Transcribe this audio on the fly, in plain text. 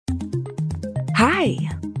Hi,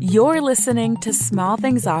 you're listening to Small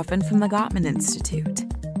Things Often from the Gottman Institute,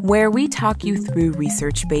 where we talk you through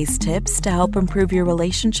research-based tips to help improve your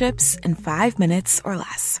relationships in 5 minutes or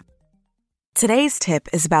less. Today's tip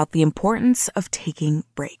is about the importance of taking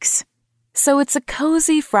breaks. So it's a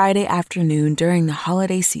cozy Friday afternoon during the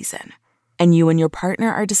holiday season, and you and your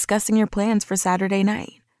partner are discussing your plans for Saturday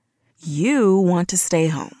night. You want to stay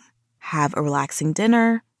home, have a relaxing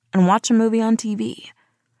dinner, and watch a movie on TV.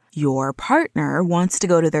 Your partner wants to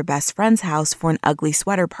go to their best friend's house for an ugly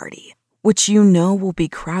sweater party, which you know will be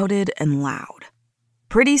crowded and loud.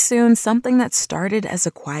 Pretty soon, something that started as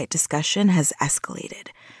a quiet discussion has escalated,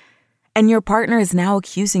 and your partner is now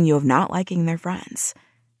accusing you of not liking their friends.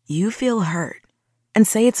 You feel hurt and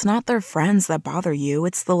say it's not their friends that bother you,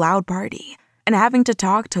 it's the loud party, and having to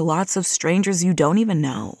talk to lots of strangers you don't even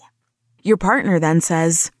know. Your partner then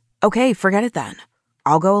says, "Okay, forget it then.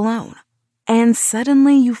 I'll go alone." And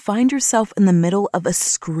suddenly you find yourself in the middle of a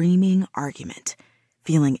screaming argument,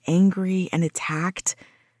 feeling angry and attacked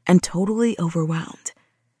and totally overwhelmed.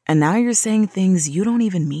 And now you're saying things you don't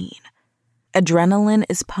even mean. Adrenaline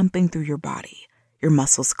is pumping through your body. Your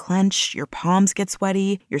muscles clench, your palms get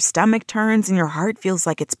sweaty, your stomach turns, and your heart feels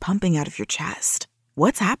like it's pumping out of your chest.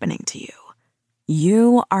 What's happening to you?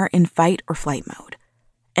 You are in fight or flight mode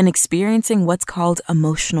and experiencing what's called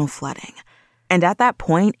emotional flooding. And at that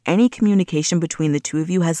point, any communication between the two of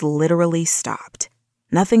you has literally stopped.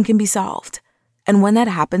 Nothing can be solved. And when that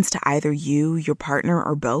happens to either you, your partner,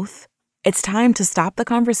 or both, it's time to stop the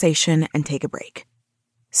conversation and take a break.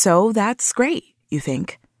 So that's great, you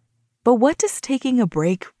think. But what does taking a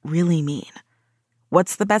break really mean?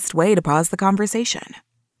 What's the best way to pause the conversation?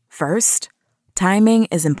 First, timing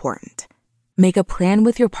is important. Make a plan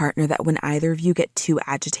with your partner that when either of you get too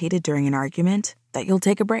agitated during an argument, that you'll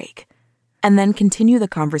take a break. And then continue the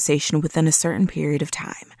conversation within a certain period of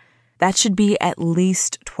time. That should be at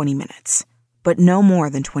least 20 minutes, but no more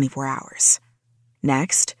than 24 hours.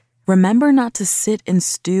 Next, remember not to sit and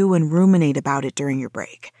stew and ruminate about it during your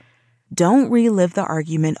break. Don't relive the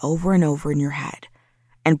argument over and over in your head,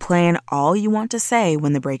 and plan all you want to say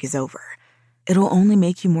when the break is over. It'll only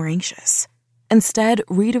make you more anxious. Instead,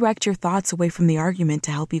 redirect your thoughts away from the argument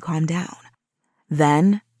to help you calm down.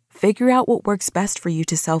 Then, figure out what works best for you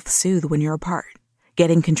to self-soothe when you're apart.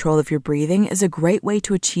 Getting control of your breathing is a great way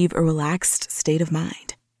to achieve a relaxed state of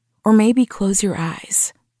mind. Or maybe close your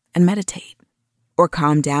eyes and meditate. Or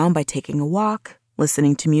calm down by taking a walk,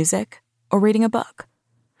 listening to music, or reading a book.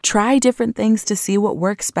 Try different things to see what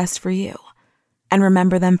works best for you. And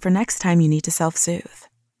remember them for next time you need to self-soothe.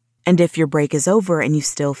 And if your break is over and you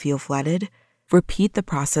still feel flooded, repeat the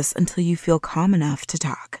process until you feel calm enough to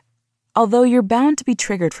talk. Although you're bound to be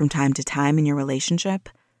triggered from time to time in your relationship,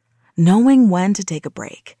 knowing when to take a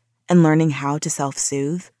break and learning how to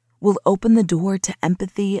self-soothe will open the door to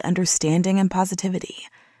empathy, understanding, and positivity.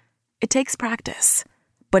 It takes practice,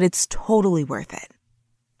 but it's totally worth it.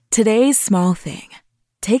 Today's small thing.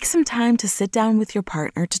 Take some time to sit down with your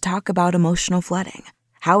partner to talk about emotional flooding,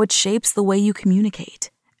 how it shapes the way you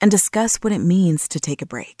communicate, and discuss what it means to take a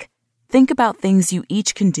break. Think about things you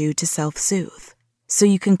each can do to self-soothe, so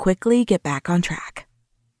you can quickly get back on track.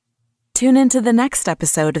 Tune into the next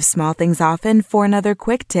episode of Small Things Often for another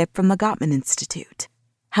quick tip from the Gottman Institute,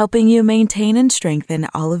 helping you maintain and strengthen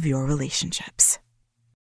all of your relationships.